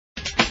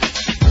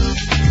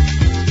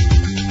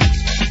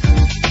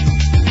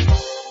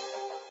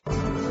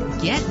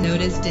Get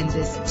noticed in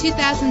this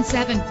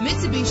 2007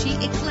 Mitsubishi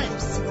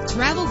Eclipse.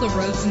 Travel the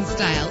roads in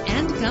style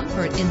and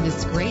comfort in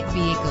this great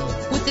vehicle.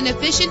 With an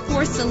efficient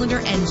 4-cylinder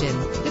engine,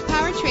 the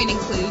powertrain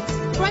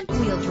includes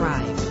front-wheel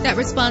drive that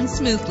responds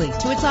smoothly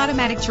to its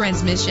automatic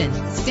transmission.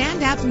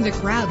 Stand out from the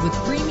crowd with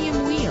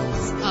premium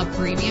wheels. A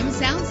premium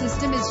sound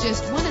system is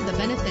just one of the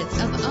benefits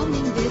of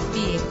owning this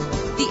vehicle.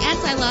 The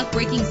anti-lock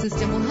braking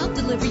system will help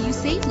deliver you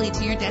safely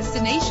to your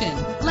destination.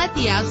 Let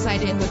the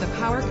outside in with a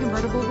power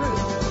convertible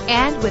roof.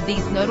 And with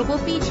these notable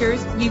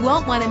features, you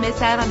won't want to miss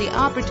out on the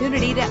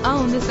opportunity to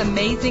own this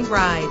amazing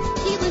ride.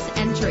 Keyless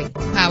entry,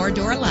 power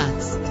door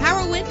locks,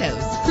 power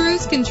windows,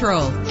 cruise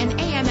control, an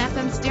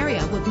AM/FM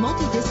stereo with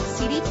multi-disc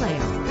CD player,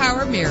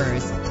 power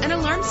mirrors, an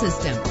alarm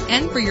system.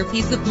 And for your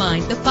peace of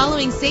mind, the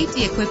following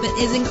safety equipment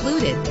is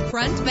included: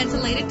 front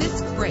ventilated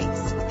disc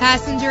brakes,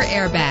 passenger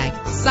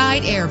airbag,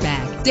 side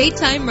airbag,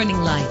 daytime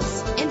running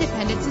lights,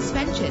 independent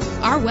suspension.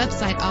 Our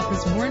website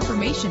offers more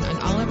information on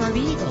all of our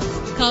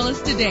vehicles. Call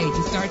us today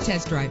to start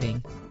test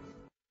driving.